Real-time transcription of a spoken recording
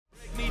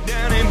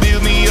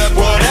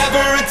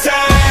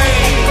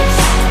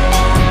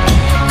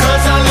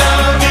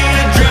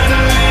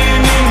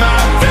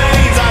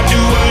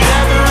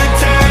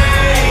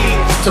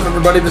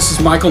everybody. This is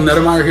Michael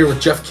Nettemeyer here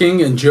with Jeff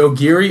King and Joe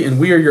Geary, and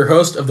we are your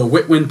host of the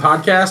WITWIN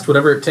podcast,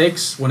 whatever it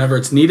takes, whenever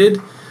it's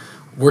needed.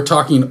 We're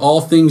talking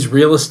all things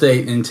real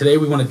estate, and today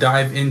we want to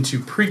dive into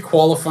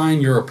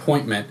pre-qualifying your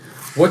appointment.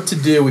 What to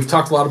do. We've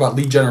talked a lot about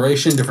lead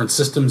generation, different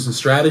systems and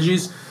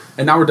strategies,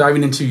 and now we're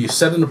diving into you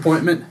set an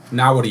appointment,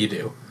 now what do you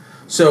do?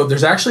 So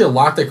there's actually a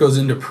lot that goes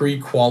into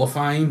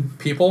pre-qualifying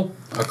people,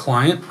 a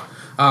client.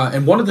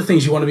 And one of the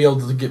things you want to be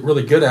able to get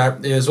really good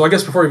at is, well, I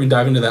guess before we even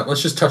dive into that,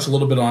 let's just touch a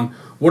little bit on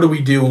what do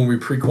we do when we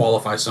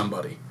pre-qualify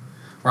somebody,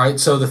 right?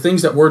 So the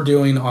things that we're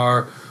doing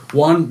are,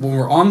 one, when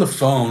we're on the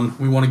phone,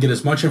 we want to get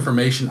as much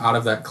information out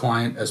of that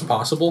client as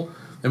possible,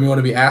 and we want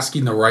to be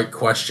asking the right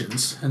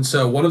questions. And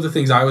so one of the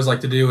things I always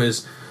like to do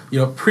is,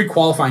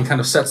 pre-qualifying kind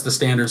of sets the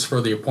standards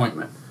for the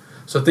appointment.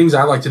 So things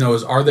I like to know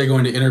is, are they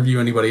going to interview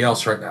anybody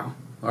else right now?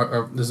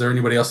 Or is there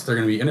anybody else that they're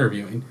going to be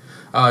interviewing?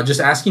 Just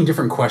asking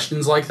different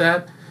questions like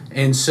that.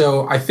 And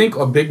so I think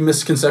a big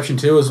misconception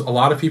too is a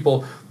lot of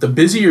people, the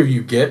busier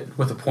you get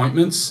with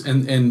appointments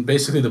and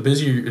basically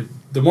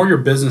the more your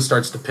business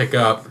starts to pick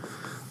up,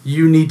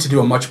 you need to do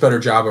a much better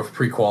job of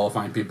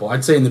pre-qualifying people.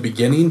 I'd say in the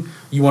beginning,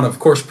 you want to, of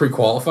course,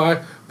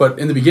 pre-qualify, but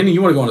in the beginning,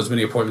 you want to go on as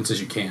many appointments as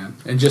you can.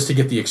 And just to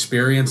get the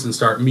experience and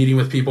start meeting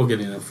with people,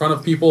 getting in front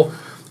of people.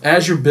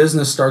 As your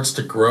business starts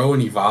to grow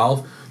and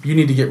evolve, you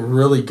need to get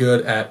really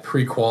good at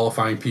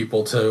pre-qualifying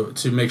people to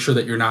make sure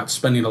that you're not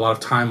spending a lot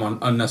of time on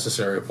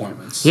unnecessary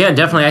appointments. Yeah,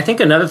 definitely. I think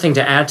another thing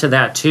to add to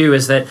that, too,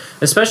 is that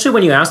especially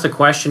when you ask the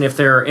question if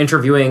they're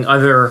interviewing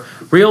other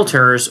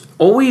realtors,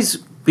 always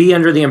be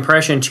under the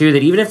impression, too,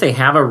 that even if they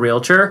have a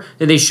realtor,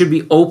 that they should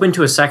be open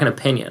to a second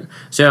opinion.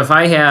 So if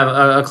I have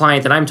a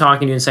client that I'm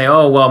talking to and say,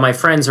 oh, well, my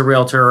friend's a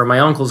realtor, or my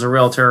uncle's a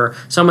realtor, or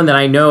someone that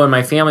I know and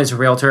my family's a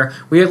realtor,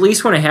 we at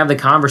least want to have the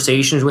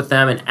conversations with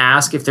them and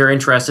ask if they're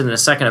interested in a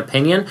second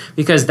opinion,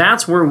 because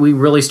that's where we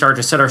really start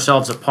to set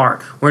ourselves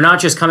apart. We're not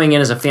just coming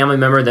in as a family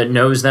member that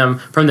knows them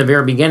from the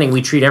very beginning.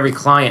 We treat every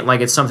client like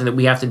it's something that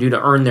we have to do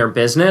to earn their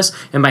business,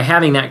 and by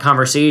having that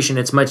conversation,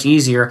 it's much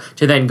easier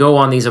to then go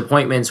on these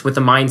appointments with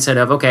the mindset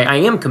of, okay, I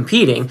am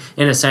competing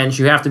in a sense.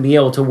 You have to be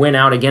able to win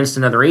out against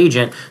another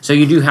agent. So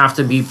you do have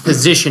to be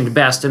positioned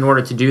best in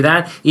order to do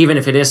that, even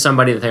if it is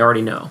somebody that they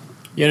already know.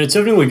 Yeah, and it's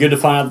definitely good to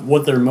find out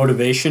what their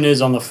motivation is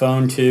on the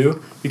phone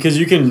too, because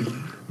you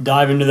can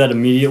dive into that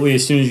immediately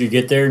as soon as you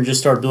get there and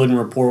just start building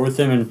rapport with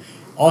them, and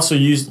also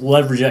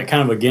leverage that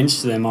kind of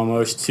against them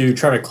almost to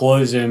try to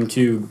close them,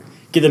 to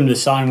get them to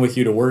sign with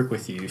you, to work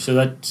with you. So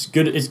that's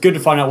good. It's good to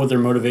find out what their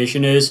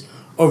motivation is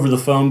over the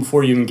phone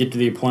before you even get to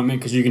the appointment,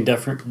 because you can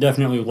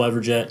definitely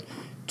leverage that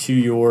to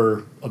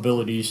your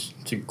abilities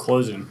to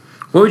close them.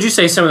 What would you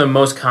say some of the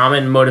most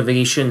common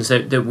motivations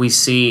that we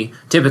see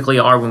typically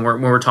are when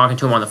we're talking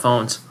to them on the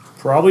phones?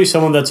 Probably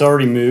someone that's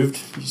already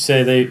moved. You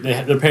say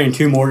they're paying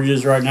 2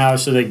 mortgages right now,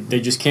 so they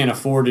just can't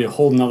afford to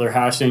hold another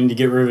house. They need to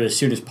get rid of it as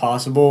soon as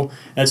possible.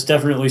 That's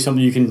definitely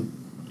something you can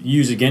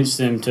use against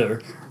them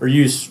or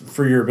use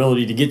for your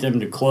ability to get them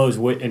to close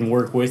and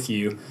work with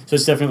you. So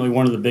it's definitely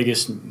one of the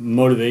biggest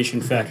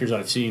motivation factors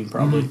I've seen,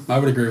 probably. I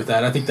would agree with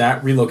that. I think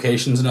that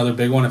relocation is another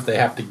big one. If they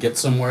have to get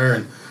somewhere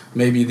and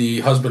maybe the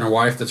husband or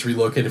wife that's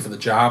relocated for the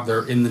job,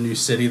 they're in the new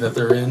city that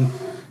they're in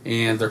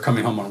and they're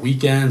coming home on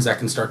weekends, that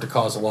can start to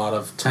cause a lot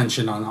of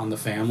tension on the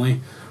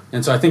family.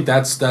 And so I think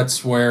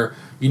that's where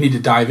you need to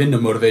dive into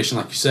motivation,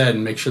 like you said,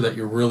 and make sure that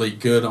you're really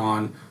good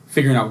on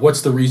figuring out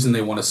what's the reason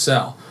they want to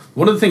sell.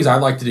 One of the things I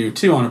like to do,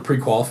 too, on a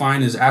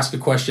pre-qualifying is ask a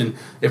question.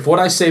 If what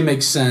I say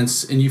makes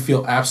sense and you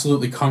feel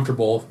absolutely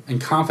comfortable and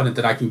confident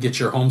that I can get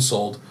your home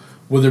sold,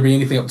 will there be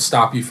anything that would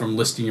stop you from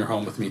listing your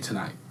home with me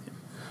tonight?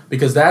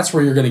 Because that's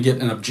where you're going to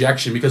get an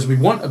objection, because we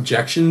want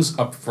objections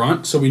up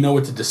front so we know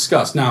what to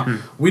discuss. Now,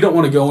 we don't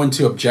want to go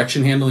into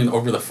objection handling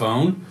over the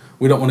phone.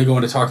 We don't want to go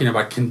into talking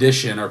about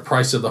condition or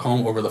price of the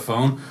home over the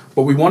phone,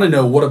 but we want to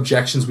know what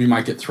objections we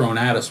might get thrown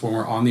at us when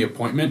we're on the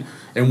appointment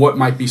and what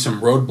might be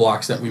some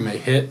roadblocks that we may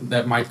hit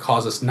that might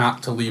cause us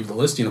not to leave the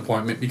listing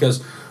appointment,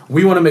 because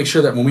we want to make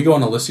sure that when we go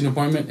on a listing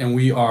appointment and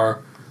we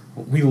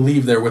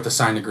leave there with a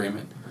signed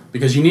agreement,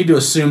 because you need to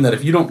assume that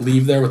if you don't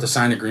leave there with a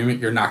signed agreement,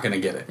 you're not going to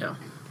get it. Yeah.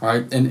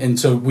 Right? And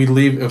so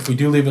if we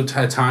do leave it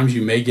at times,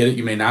 you may get it,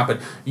 you may not, but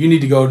you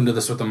need to go into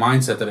this with the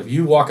mindset that if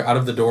you walk out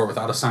of the door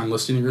without a signed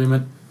listing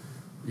agreement,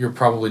 you're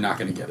probably not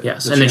going to get it.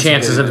 Yes, and the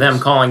chances of them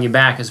calling you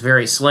back is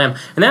very slim.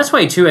 And that's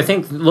why, too, I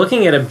think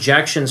looking at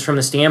objections from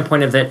the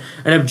standpoint of that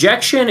an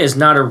objection is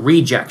not a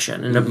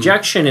rejection. An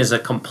objection is a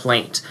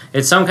complaint.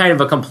 It's some kind of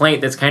a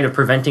complaint that's kind of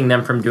preventing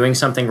them from doing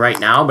something right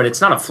now, but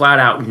it's not a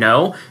flat-out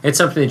no. It's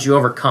something that you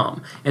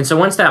overcome. And so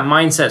once that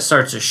mindset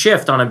starts to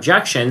shift on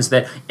objections,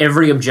 that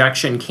every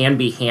objection can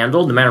be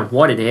handled, no matter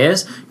what it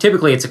is,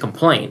 typically it's a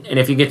complaint. And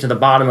if you get to the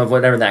bottom of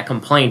whatever that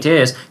complaint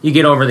is, you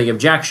get over the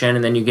objection,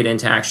 and then you get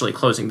into actually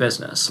closing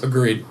business.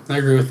 Agreed. I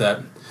agree with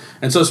that.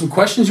 And so some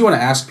questions you want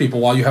to ask people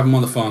while you have them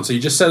on the phone. So you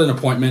just set an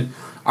appointment.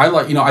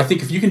 I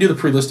think if you can do the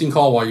pre-listing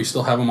call while you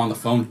still have them on the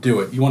phone, do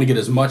it. You want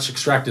to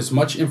extract as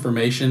much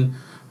information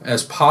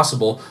as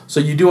possible. So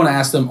you do want to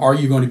ask them, are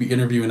you going to be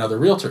interviewing other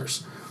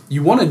realtors?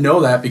 You want to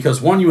know that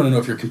because, one, you want to know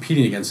if you're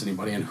competing against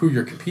anybody and who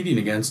you're competing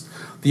against.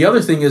 The other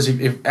thing is,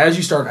 if as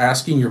you start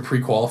asking your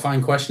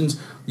pre-qualifying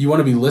questions, you want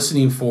to be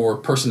listening for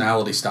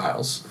personality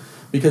styles,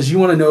 because you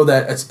want to know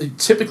that it's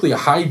typically a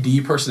high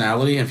D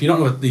personality. And if you don't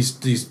know what these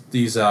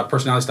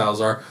personality styles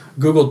are,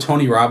 Google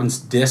Tony Robbins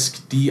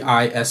DISC,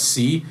 DISC,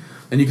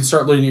 and you can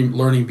start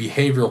learning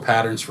behavioral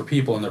patterns for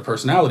people and their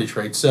personality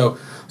traits. So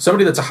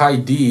somebody that's a high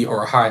D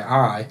or a high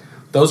I,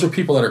 those are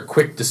people that are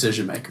quick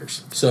decision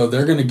makers. So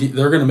they're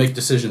gonna make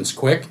decisions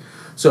quick.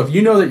 So if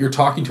you know that you're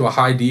talking to a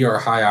high D or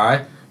a high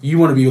I, you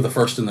want to be the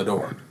first in the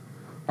door.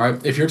 All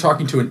right. If you're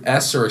talking to an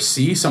S or a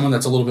C, someone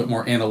that's a little bit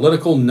more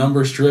analytical,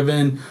 numbers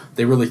driven,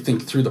 they really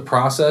think through the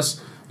process,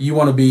 you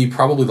want to be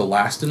probably the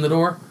last in the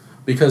door,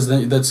 because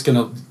then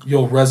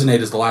you'll resonate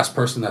as the last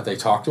person that they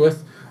talked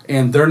with,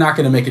 and they're not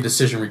going to make a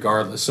decision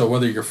regardless. So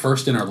whether you're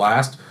first in or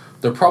last,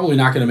 they're probably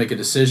not going to make a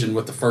decision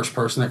with the first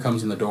person that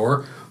comes in the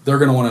door. They're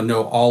going to want to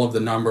know all of the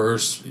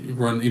numbers,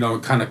 run,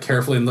 kind of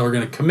carefully, and they're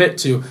going to commit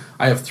to,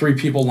 I have 3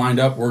 people lined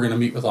up, we're going to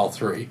meet with all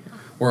 3.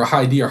 Where a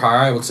high D or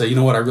high I would say, you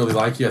know what, I really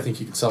like you, I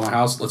think you can sell my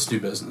house, let's do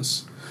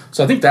business.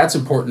 So I think that's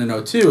important to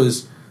know too,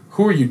 is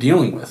who are you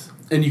dealing with?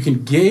 And you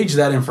can gauge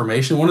that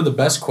information. One of the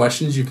best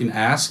questions you can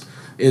ask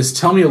is,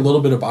 tell me a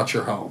little bit about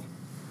your home.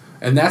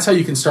 And that's how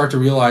you can start to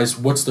realize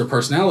what's their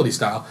personality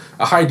style.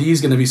 A high D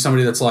is going to be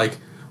somebody that's like,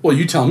 well,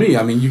 you tell me.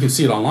 I mean, you can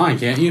see it online,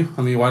 can't you?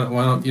 I mean, why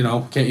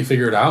don't can't you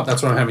figure it out?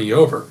 That's what I'm having you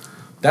over.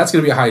 That's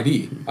going to be a high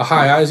D. A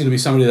high I is going to be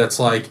somebody that's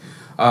like,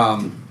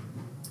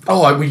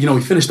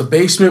 we finished the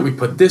basement, we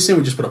put this in,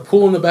 we just put a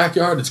pool in the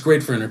backyard, it's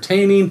great for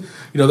entertaining.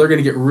 They're going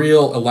to get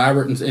real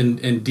elaborate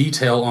in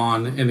detail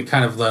on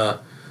kind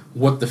of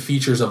what the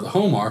features of the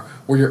home are,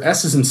 where your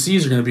S's and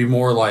C's are going to be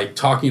more like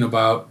talking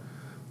about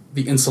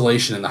the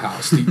insulation in the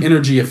house, the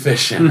energy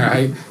efficient,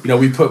 right? We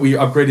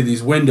upgraded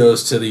these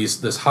windows to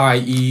this high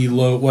E,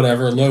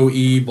 low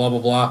E, blah, blah,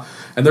 blah,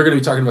 and they're going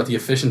to be talking about the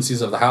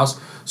efficiencies of the house.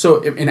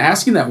 So in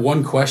asking that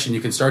one question, you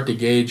can start to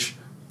gauge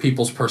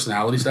people's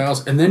personality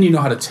styles, and then you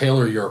know how to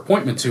tailor your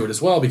appointment to it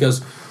as well,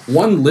 because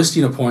one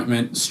listing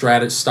appointment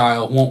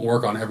style won't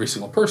work on every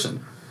single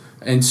person.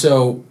 And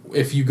so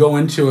if you go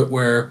into it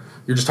where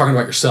you're just talking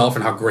about yourself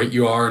and how great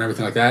you are and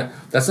everything like that,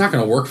 that's not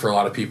going to work for a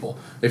lot of people.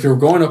 If you're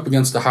going up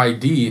against a high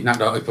D,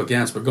 not up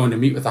against, but going to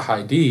meet with a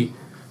high D,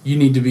 you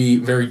need to be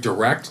very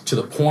direct, to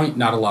the point,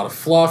 not a lot of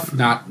fluff,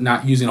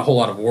 not using a whole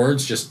lot of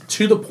words, just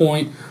to the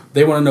point.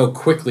 They want to know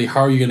quickly,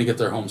 how are you going to get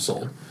their home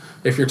sold?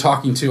 If you're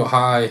talking to a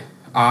high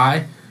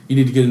I, you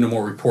need to get into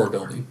more rapport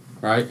building,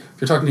 right?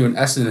 If you're talking to an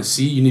S and a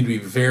C, you need to be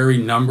very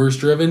numbers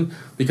driven,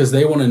 because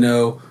they want to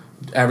know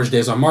average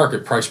days on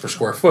market, price per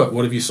square foot,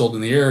 what have you sold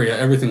in the area,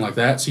 everything like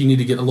that. So you need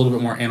to get a little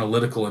bit more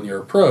analytical in your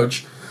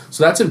approach.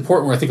 So that's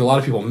important, where I think a lot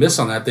of people miss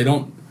on that. They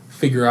don't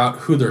figure out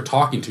who they're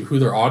talking to, who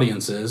their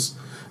audience is.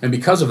 And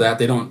because of that,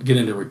 they don't get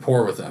into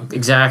rapport with them.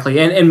 Exactly.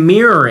 And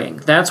mirroring.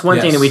 That's one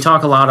thing that we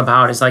talk a lot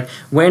about, is like,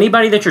 when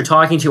anybody that you're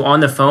talking to on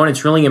the phone,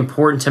 it's really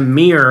important to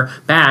mirror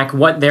back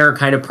what their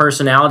kind of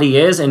personality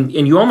is. And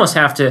you almost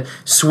have to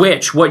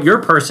switch what your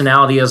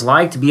personality is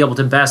like to be able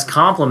to best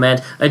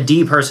complement a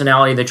D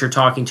personality that you're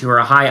talking to, or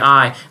a high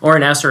I, or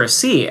an S or a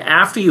C.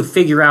 After you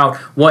figure out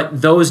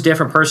what those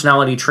different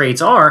personality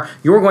traits are,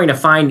 you're going to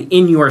find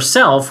in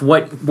yourself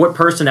what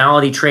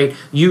personality trait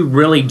you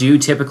really do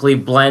typically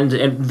blend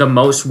the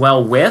most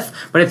well with.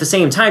 But at the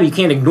same time, you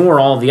can't ignore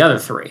all of the other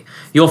 3.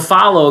 You'll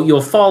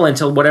fall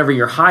into whatever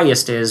your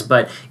highest is,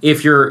 but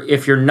if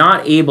you're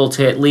not able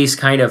to at least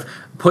kind of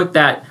put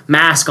that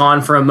mask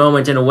on for a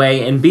moment in a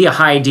way and be a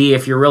high D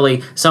if you're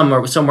really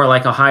somewhere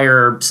like a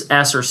higher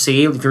S or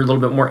C, if you're a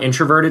little bit more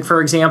introverted,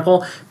 for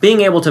example,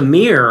 being able to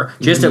mirror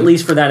just at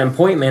least for that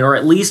appointment, or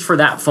at least for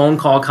that phone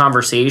call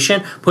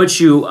conversation, puts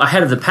you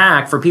ahead of the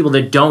pack for people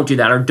that don't do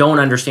that or don't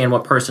understand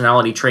what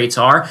personality traits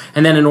are.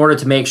 And then in order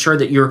to make sure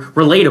that you're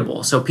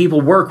relatable, so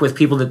people work with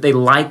people that they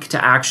like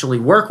to actually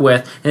work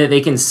with and that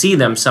they can see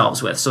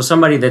themselves with. So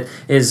somebody that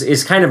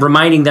is kind of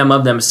reminding them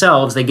of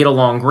themselves, they get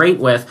along great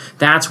with,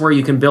 that's where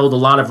you can build a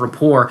lot of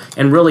rapport.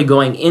 And really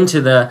going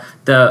into the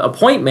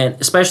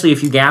appointment, especially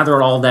if you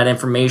gather all that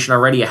information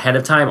already ahead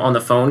of time on the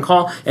phone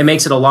call, it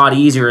makes it a lot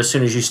easier as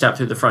soon as you step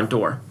through the front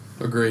door.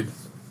 Agreed.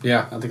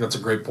 Yeah, I think that's a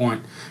great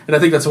point. And I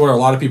think that's what a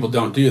lot of people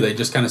don't do. They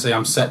just kind of say,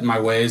 I'm set in my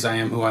ways, I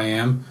am who I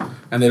am,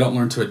 and they don't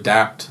learn to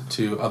adapt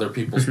to other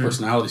people's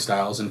personality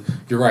styles. And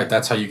you're right,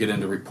 that's how you get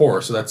into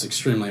rapport. So that's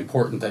extremely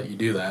important that you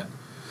do that.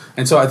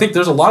 And so I think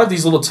there's a lot of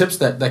these little tips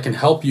that can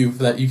help you,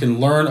 that you can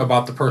learn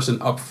about the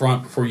person up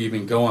front before you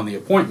even go on the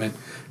appointment.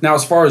 Now,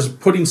 as far as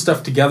putting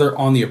stuff together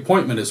on the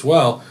appointment as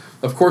well,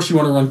 of course you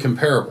want to run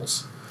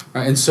comparables.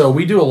 Right? And so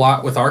we do a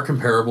lot with our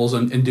comparables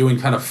and doing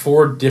kind of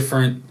 4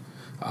 different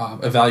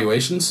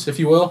evaluations, if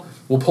you will.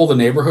 We'll pull the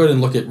neighborhood and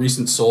look at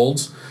recent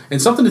solds.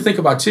 And something to think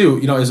about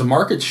too, as the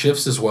market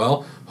shifts as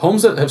well,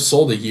 homes that have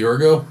sold a year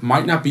ago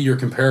might not be your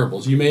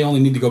comparables. You may only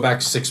need to go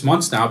back 6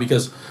 months now,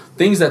 because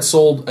things that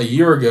sold a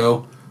year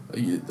ago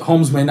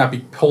homes may not be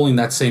pulling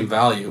that same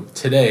value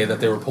today that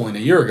they were pulling a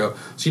year ago.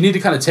 So you need to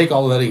kind of take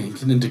all of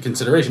that into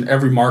consideration.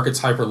 Every market's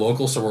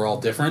hyper-local, so we're all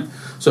different.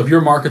 So if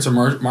your market's a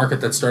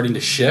market that's starting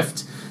to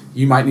shift,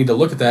 you might need to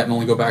look at that and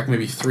only go back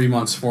maybe 3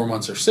 months, 4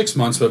 months, or 6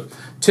 months. But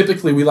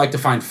typically we like to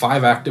find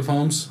 5 active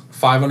homes,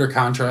 5 under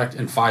contract,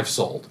 and 5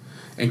 sold,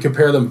 and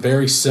compare them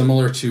very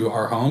similar to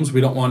our homes. We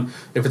don't want,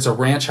 if it's a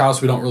ranch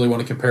house, we don't really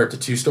want to compare it to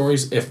 2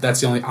 stories. If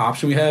that's the only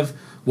option we have,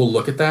 we'll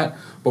look at that.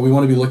 But we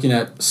want to be looking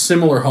at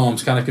similar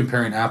homes, kind of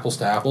comparing apples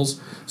to apples.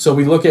 So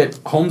we look at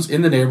homes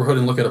in the neighborhood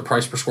and look at a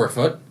price per square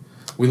foot.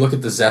 We look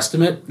at the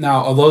Zestimate.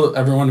 Now, although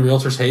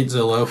realtors hate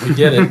Zillow, we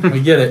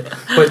get it,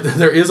 but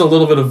there is a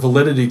little bit of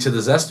validity to the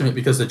Zestimate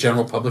because the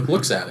general public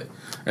looks at it.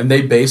 And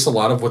they base a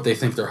lot of what they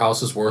think their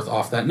house is worth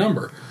off that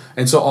number.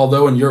 And so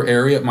although in your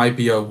area it might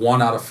be a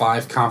 1 out of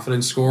 5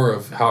 confidence score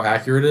of how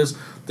accurate it is,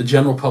 the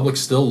general public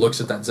still looks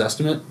at that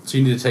Zestimate, so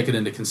you need to take it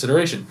into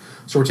consideration.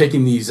 So we're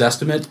taking the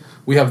Zestimate.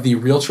 We have the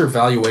realtor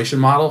valuation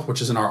model,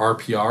 which is in our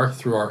RPR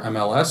through our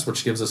MLS,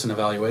 which gives us an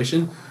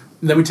evaluation.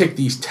 And then we take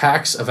the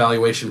tax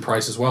evaluation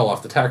price as well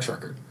off the tax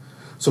record.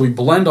 So we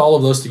blend all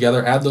of those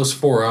together, add those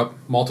 4 up,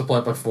 multiply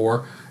it by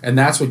 4, and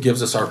that's what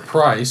gives us our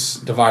price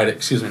divided.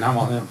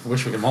 I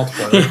wish we could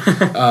multiply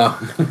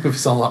that. We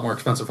sell a lot more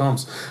expensive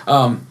homes.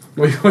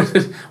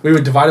 We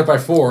would divide it by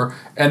 4,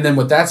 and then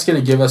what that's going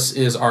to give us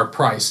is our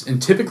price.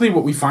 And typically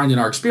what we find in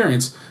our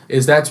experience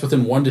is that's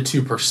within 1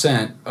 to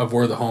 2% of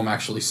where the home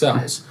actually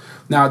sells.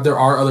 Now, there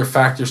are other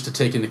factors to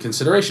take into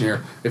consideration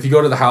here. If you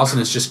go to the house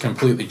and it's just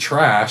completely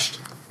trashed,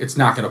 it's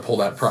not going to pull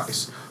that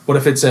price. But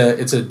if it's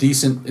a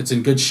decent, it's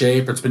in good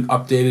shape, it's been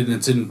updated, and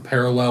it's in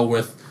parallel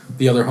with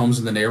the other homes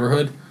in the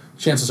neighborhood,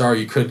 chances are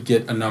you could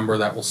get a number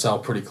that will sell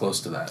pretty close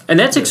to that. And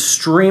that's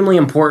extremely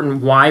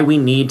important why we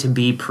need to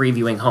be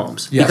previewing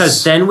homes. Yes.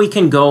 Because then we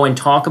can go and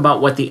talk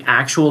about what the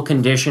actual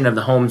condition of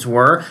the homes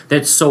were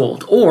that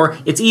sold. Or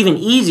it's even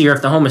easier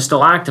if the home is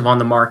still active on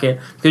the market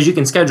because you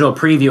can schedule a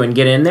preview and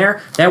get in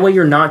there. That way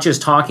you're not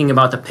just talking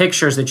about the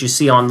pictures that you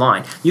see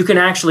online. You can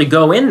actually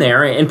go in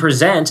there and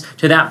present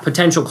to that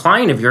potential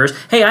client of yours,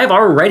 hey, I've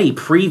already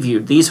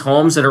previewed these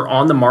homes that are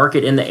on the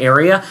market in the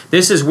area.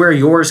 This is where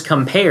yours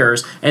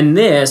compares. And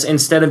this,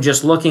 instead of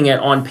just looking at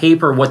on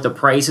paper what the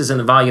prices and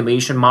the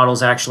valuation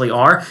models actually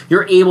are,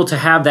 you're able to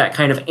have that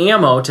kind of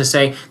ammo to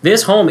say,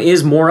 this home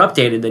is more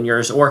updated than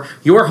yours, or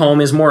your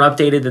home is more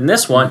updated than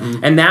this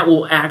one, and that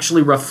will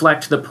actually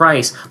reflect the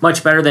price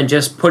much better than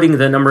just putting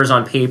the numbers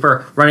on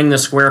paper, running the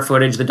square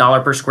footage, the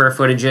dollar per square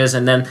footages,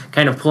 and then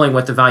kind of pulling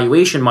what the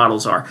valuation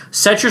models are.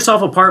 Set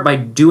yourself apart by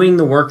doing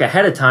the work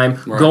ahead of time,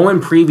 go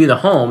and preview the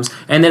homes,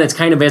 and then it's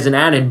kind of as an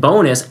added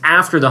bonus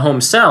after the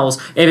home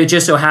sells. If it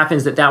just so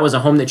happens that that was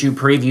a home that you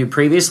previewed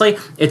previously,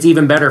 it's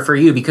even better for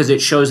you because it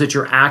shows that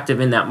you're active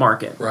in that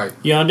market. Right.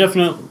 Yeah, I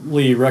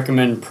definitely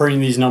recommend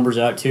printing these numbers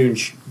out too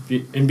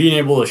and being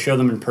able to show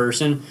them in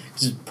person,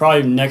 because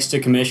probably next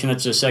to commission,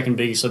 that's the second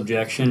biggest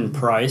objection,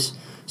 price.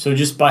 So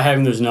just by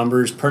having those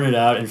numbers printed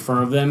out in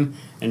front of them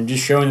and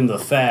just showing them the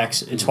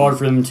facts, it's hard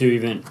for them to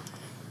even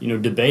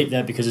debate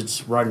that because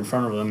it's right in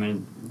front of them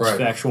and it's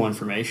factual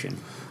information.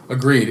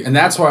 Agreed. And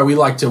that's why we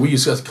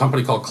use a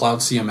company called Cloud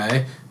CMA.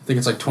 I think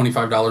it's like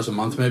 $25 a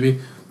month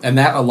maybe. And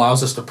that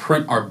allows us to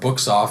print our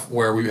books off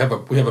where we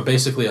have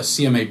basically a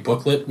CMA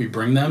booklet we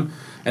bring them,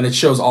 and it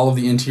shows all of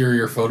the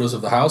interior photos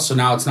of the house. So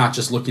now it's not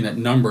just looking at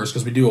numbers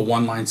because we do a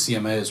one-line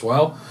CMA as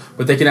well,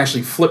 but they can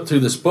actually flip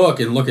through this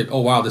book and look at,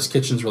 oh wow, this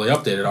kitchen's really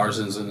updated. Ours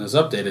isn't as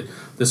updated.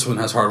 This one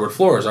has hardwood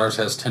floors. Ours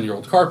has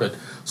 10-year-old carpet.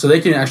 So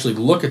they can actually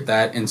look at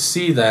that and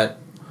see that,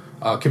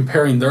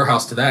 comparing their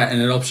house to that,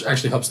 and it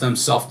actually helps them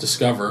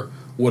self-discover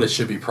what it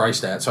should be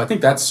priced at. So I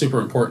think that's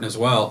super important as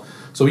well.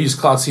 So we use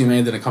Cloud CMA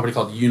and then a company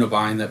called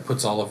Unibind that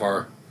puts all of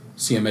our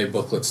CMA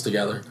booklets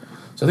together.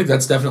 So I think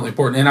that's definitely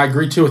important. And I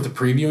agree too with the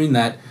previewing,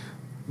 that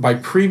by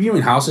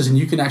previewing houses, and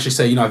you can actually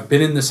say, I've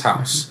been in this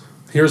house.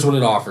 Here's what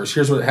it offers.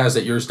 Here's what it has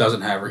that yours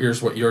doesn't have, or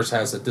here's what yours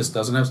has that this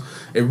doesn't have.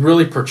 It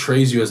really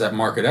portrays you as that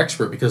market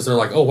expert because they're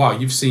like, oh wow,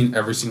 you've seen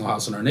every single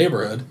house in our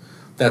neighborhood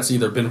that's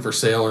either been for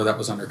sale or that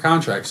was under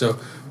contract. So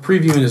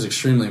previewing is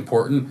extremely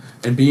important,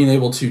 and being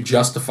able to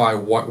justify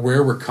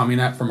where we're coming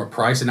at from a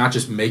price and not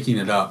just making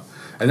it up.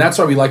 And that's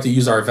why we like to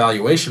use our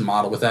evaluation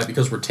model with that,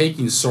 because we're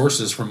taking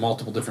sources from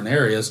multiple different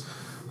areas,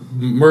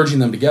 merging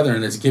them together,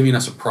 and it's giving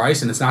us a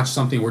price, and it's not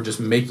something we're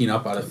just making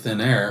up out of thin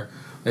air.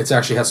 It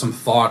actually has some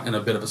thought and a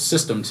bit of a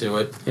system to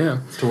it,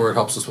 to where it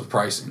helps us with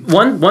pricing.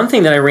 One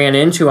thing that I ran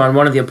into on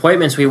one of the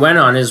appointments we went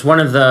on is one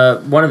of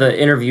the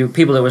interview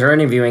people that was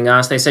interviewing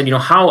us. They said,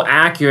 how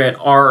accurate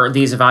are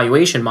these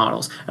evaluation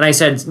models? And I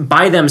said,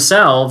 by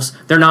themselves,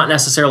 they're not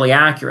necessarily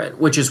accurate,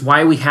 which is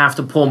why we have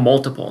to pull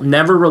multiple.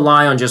 Never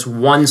rely on just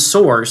one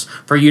source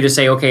for you to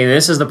say, okay,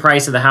 this is the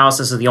price of the house,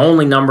 this is the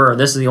only number, or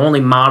this is the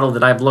only model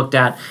that I've looked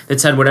at that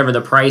said whatever the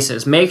price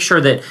is. Make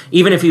sure that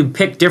even if you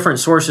pick different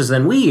sources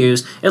than we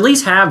use, at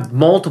least have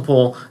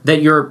multiple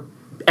that you're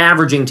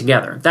averaging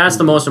together. That's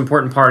the most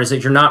important part, is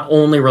that you're not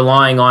only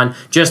relying on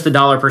just the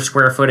dollar per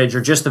square footage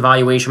or just the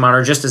valuation model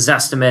or just a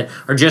Zestimate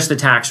or just the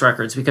tax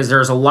records, because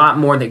there's a lot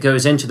more that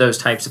goes into those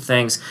types of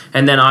things.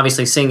 And then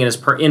obviously seeing it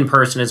in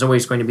person is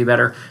always going to be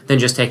better than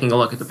just taking a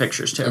look at the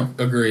pictures too.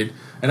 Agreed.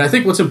 And I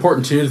think what's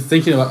important too,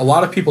 thinking about, a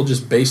lot of people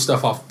just base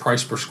stuff off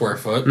price per square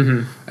foot,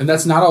 and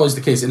that's not always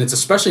the case, and it's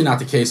especially not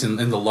the case in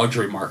the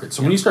luxury market.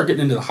 So when you start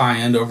getting into the high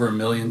end, over $1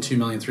 million, $2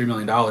 million, $3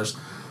 million,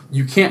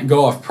 you can't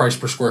go off price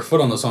per square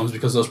foot on those homes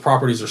because those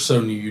properties are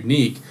so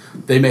unique.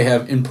 They may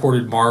have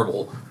imported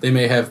marble. They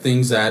may have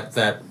things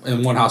that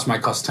in one house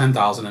might cost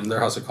 $10,000 and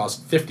their house it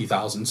costs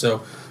 $50,000.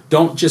 So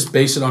don't just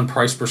base it on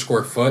price per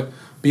square foot.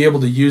 Be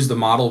able to use the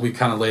model we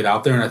kind of laid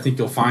out there, and I think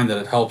you'll find that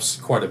it helps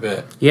quite a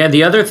bit. Yeah,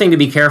 the other thing to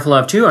be careful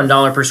of too on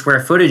dollar per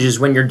square footage is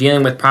when you're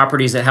dealing with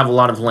properties that have a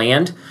lot of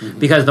land,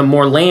 because the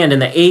more land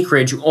and the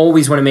acreage, you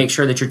always want to make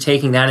sure that you're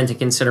taking that into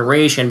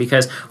consideration,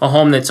 because a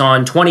home that's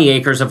on 20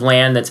 acres of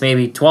land that's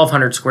maybe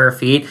 1,200 square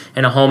feet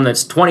and a home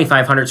that's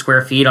 2,500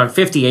 square feet on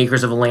 50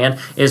 acres of land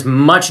is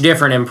much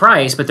different in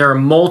price, but there are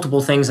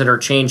multiple things that are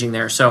changing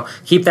there. So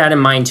keep that in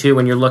mind too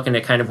when you're looking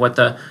at kind of what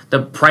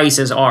the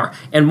prices are.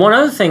 And one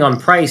other thing on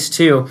price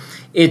too,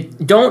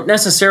 it don't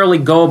necessarily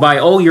go by,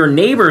 oh, your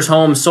neighbor's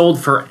home sold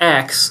for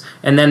X,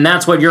 and then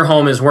that's what your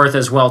home is worth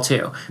as well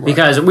too. Right.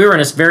 Because we were in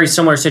a very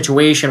similar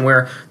situation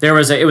where it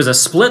was a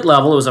split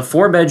level. It was a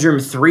 4-bedroom,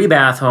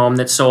 3-bath home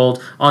that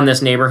sold on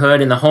this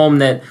neighborhood, and the home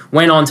that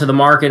went onto the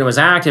market and was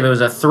active, it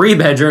was a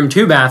 3-bedroom,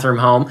 2-bathroom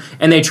home,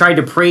 and they tried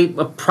to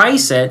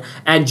price it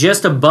at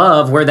just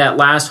above where that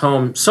last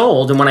home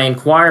sold. And when I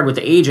inquired with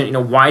the agent,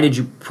 why did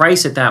you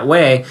price it that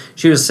way?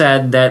 She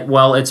said that,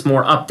 well, it's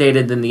more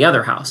updated than the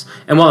other house.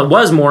 And while it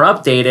was more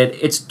updated,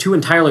 it's two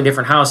entirely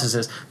different houses.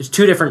 There's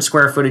 2 different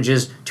square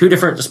footages, 2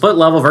 different split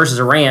level versus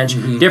a ranch,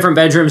 different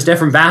bedrooms,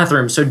 different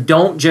bathrooms. So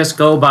don't just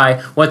go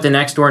by what the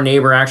next door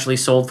neighbor actually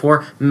sold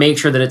for. Make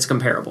sure that it's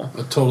comparable.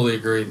 I totally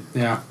agreed.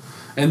 Yeah.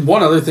 And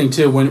one other thing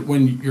too,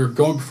 when you're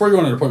going, before you go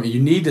on an appointment,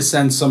 you need to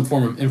send some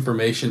form of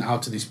information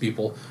out to these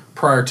people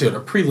prior to it, a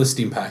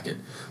pre-listing packet.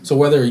 So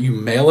whether you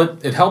mail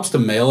it, it helps to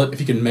mail it. If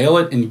you can mail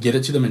it and get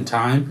it to them in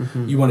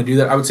time, you want to do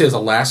that. I would say as a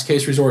last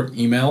case resort,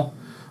 email.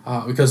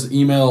 Because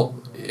email,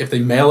 if they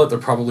mail it, they're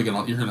probably they're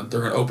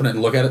gonna open it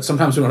and look at it.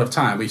 Sometimes we don't have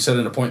time. We set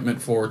an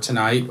appointment for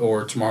tonight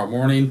or tomorrow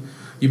morning.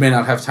 You may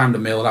not have time to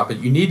mail it out, but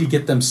you need to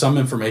get them some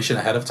information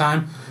ahead of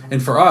time.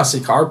 And for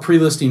us, our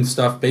pre-listing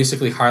stuff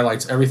basically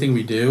highlights everything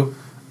we do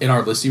in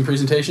our listing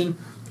presentation.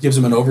 It gives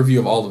them an overview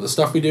of all of the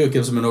stuff we do. It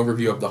gives them an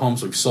overview of the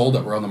homes we've sold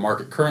that were on the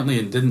market currently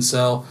and didn't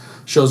sell.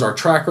 Shows our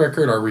track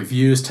record, our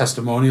reviews,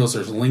 testimonials.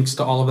 There's links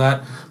to all of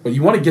that. But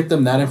you want to get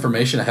them that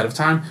information ahead of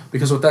time,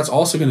 because what that's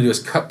also going to do is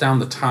cut down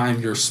the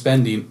time you're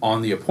spending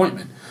on the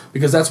appointment.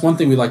 Because that's one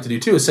thing we like to do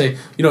too, is say,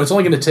 it's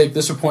only going to take,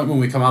 this appointment when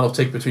we come out will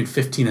take between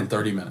 15 and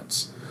 30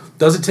 minutes.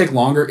 Does it take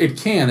longer? It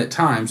can at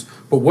times.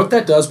 But what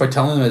that does by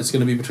telling them that it's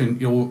going to be between,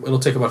 it'll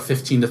take about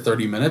 15 to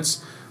 30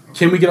 minutes.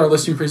 Can we get our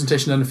listing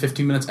presentation done in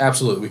 15 minutes?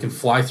 Absolutely. We can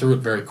fly through it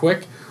very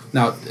quick.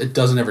 Now, it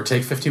doesn't ever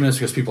take 15 minutes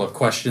because people have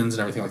questions and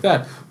everything like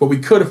that, but we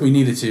could if we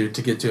needed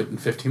to get to it in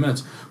 15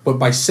 minutes. But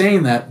by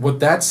saying that,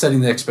 what that's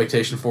setting the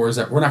expectation for is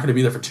that we're not going to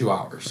be there for 2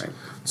 hours. Right.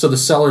 So the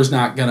seller's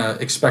not going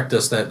to expect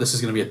us that this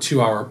is going to be a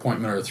 2-hour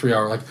appointment or a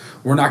 3-hour.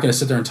 We're not going to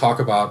sit there and talk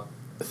about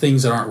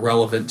things that aren't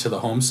relevant to the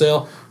home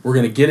sale. We're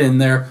going to get in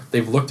there.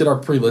 They've looked at our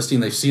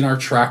pre-listing. They've seen our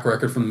track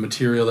record from the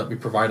material that we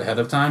provide ahead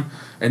of time.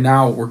 And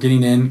now we're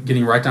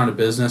getting right down to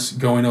business,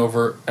 going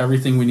over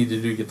everything we need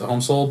to do to get the home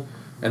sold,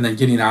 and then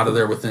getting out of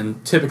there within,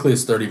 typically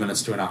it's 30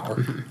 minutes to an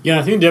hour. Yeah,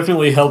 I think it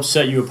definitely helps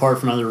set you apart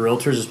from other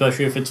realtors,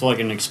 especially if it's like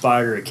an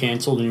expired or a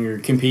canceled and you're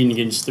competing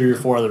against 3 or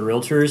 4 other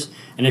realtors.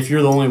 And if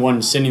you're the only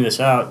one sending this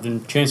out,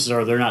 then chances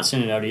are they're not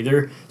sending it out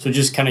either. So it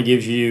just kind of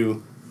gives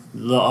you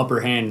the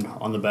upper hand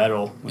on the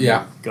battle when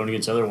you're going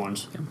against other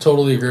ones.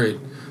 Totally agreed.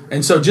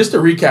 And so just to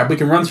recap, we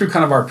can run through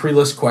kind of our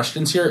pre-list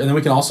questions here, and then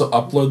we can also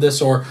upload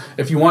this, or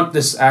if you want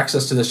this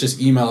access to this, just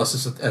email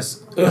us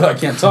I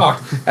can't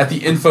talk, at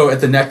the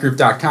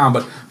info@thenetgroup.com.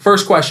 But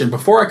first question,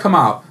 before I come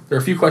out, there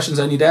are a few questions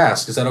I need to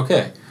ask. Is that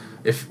okay?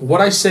 If what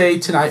I say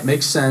tonight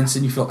makes sense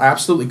and you feel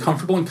absolutely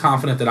comfortable and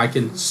confident that I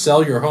can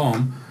sell your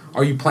home,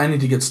 are you planning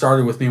to get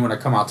started with me when I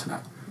come out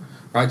tonight?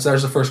 All right, so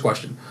there's the first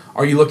question.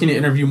 Are you looking to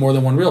interview more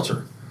than one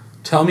realtor?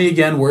 Tell me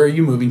again, where are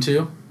you moving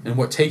to and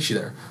what takes you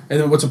there? And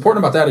then what's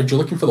important about that is you're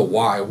looking for the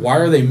why. Why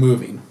are they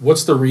moving?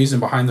 What's the reason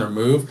behind their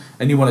move?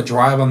 And you want to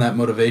drive on that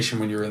motivation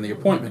when you're in the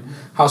appointment.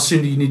 How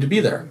soon do you need to be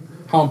there?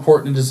 How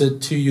important is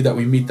it to you that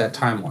we meet that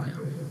timeline?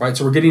 Right?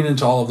 So we're getting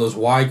into all of those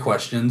why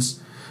questions.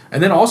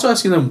 And then also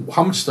asking them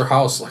how much their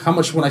house, how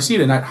much, when I see it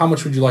tonight, how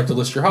much would you like to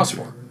list your house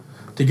for?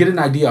 To get an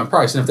idea on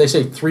price. And if they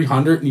say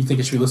 300 and you think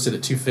it should be listed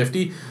at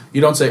 250,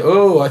 you don't say,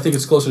 I think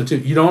it's closer to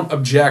 2. You don't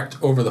object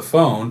over the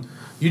phone.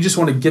 You just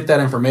want to get that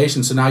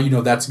information, so now you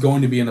know that's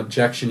going to be an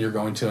objection you're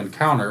going to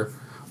encounter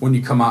when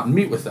you come out and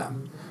meet with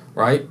them,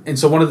 right? And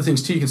so one of the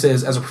things, too, you can say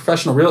is, as a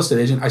professional real estate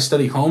agent, I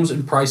study homes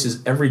and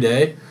prices every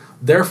day.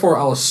 Therefore,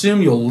 I'll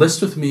assume you'll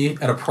list with me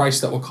at a price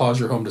that will cause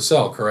your home to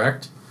sell,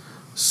 correct?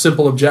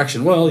 Simple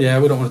objection. Well, yeah,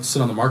 we don't want it to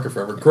sit on the market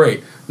forever.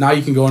 Great. Now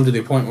you can go into the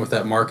appointment with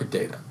that market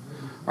data.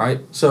 All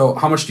right. So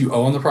how much do you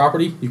owe on the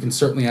property? You can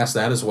certainly ask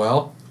that as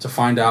well to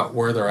find out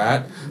where they're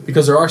at,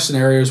 because there are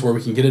scenarios where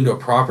we can get into a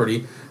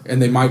property and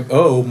they might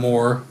owe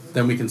more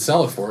than we can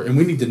sell it for, and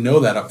we need to know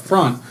that up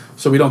front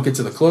so we don't get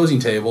to the closing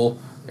table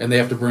and they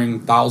have to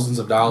bring thousands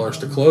of dollars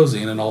to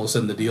closing, and all of a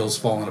sudden the deal's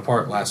falling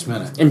apart last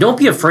minute. And don't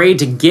be afraid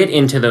to get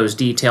into those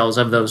details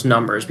of those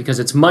numbers, because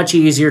it's much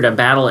easier to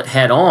battle it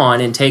head on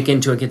and take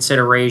into a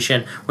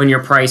consideration when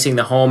you're pricing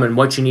the home and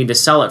what you need to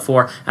sell it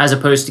for, as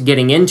opposed to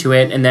getting into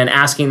it and then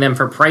asking them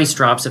for price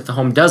drops if the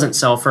home doesn't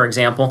sell, for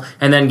example,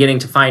 and then getting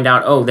to find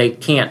out, oh, they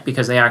can't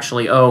because they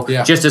actually owe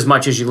just as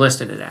much as you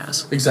listed it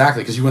as.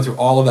 Exactly, because you went through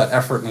all of that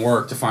effort and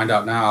work to find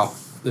out now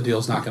the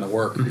deal's not going to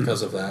work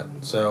because of that.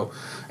 So,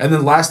 and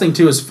then last thing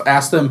too is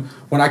ask them,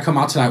 when I come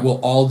out tonight, will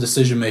all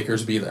decision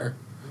makers be there?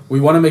 We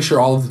want to make sure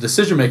all of the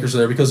decision makers are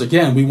there, because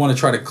again, we want to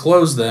try to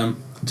close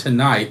them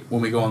tonight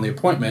when we go on the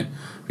appointment.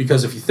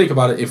 Because if you think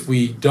about it, if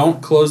we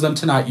don't close them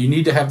tonight, you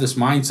need to have this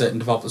mindset and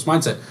develop this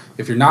mindset.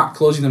 If you're not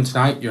closing them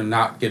tonight, you're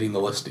not getting the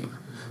listing.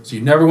 So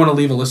you never want to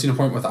leave a listing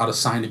appointment without a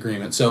signed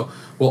agreement. So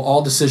will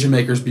all decision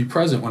makers be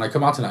present when I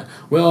come out tonight?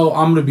 Well,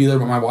 I'm going to be there,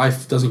 but my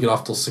wife doesn't get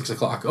off till 6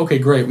 o'clock. Okay,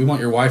 great. We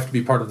want your wife to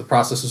be part of the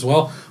process as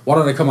well. Why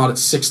don't I come out at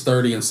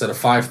 6:30 instead of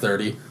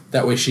 5:30?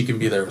 That way she can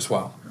be there as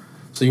well.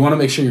 So you want to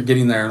make sure you're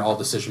getting there and all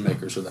decision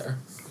makers are there.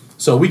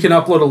 So we can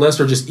upload a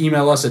list or just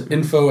email us at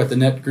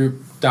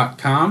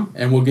info@thenetgroup.com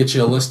and we'll get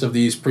you a list of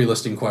these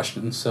pre-listing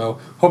questions. So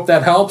hope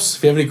that helps.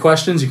 If you have any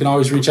questions, you can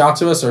always reach out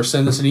to us or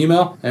send us an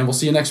email, and we'll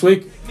see you next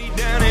week.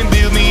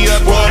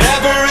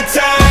 Whatever it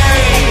takes.